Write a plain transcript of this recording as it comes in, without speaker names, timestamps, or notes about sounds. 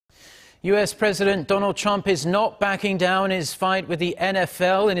US President Donald Trump is not backing down his fight with the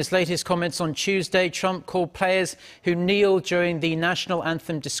NFL. In his latest comments on Tuesday, Trump called players who kneel during the national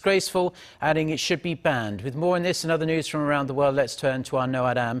anthem disgraceful, adding it should be banned. With more on this and other news from around the world, let's turn to our Ro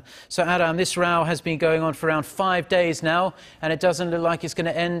Aram. So, Aram, this row has been going on for around 5 days now, and it doesn't look like it's going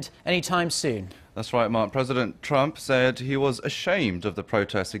to end anytime soon. That's right, Mark. President Trump said he was ashamed of the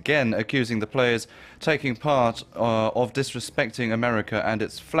protests, again accusing the players taking part of disrespecting America and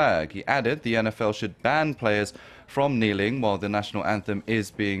its flag. He added the NFL should ban players from kneeling while the national anthem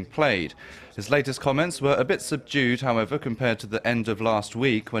is being played. His latest comments were a bit subdued, however, compared to the end of last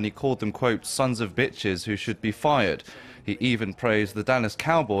week when he called them, quote, sons of bitches who should be fired. He even praised the Dallas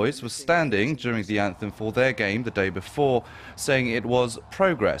Cowboys for standing during the anthem for their game the day before, saying it was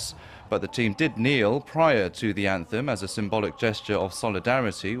progress. But the team did kneel prior to the anthem as a symbolic gesture of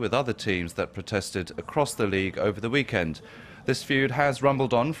solidarity with other teams that protested across the league over the weekend. This feud has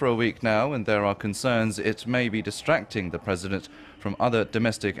rumbled on for a week now, and there are concerns it may be distracting the president from other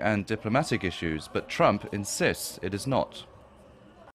domestic and diplomatic issues, but Trump insists it is not.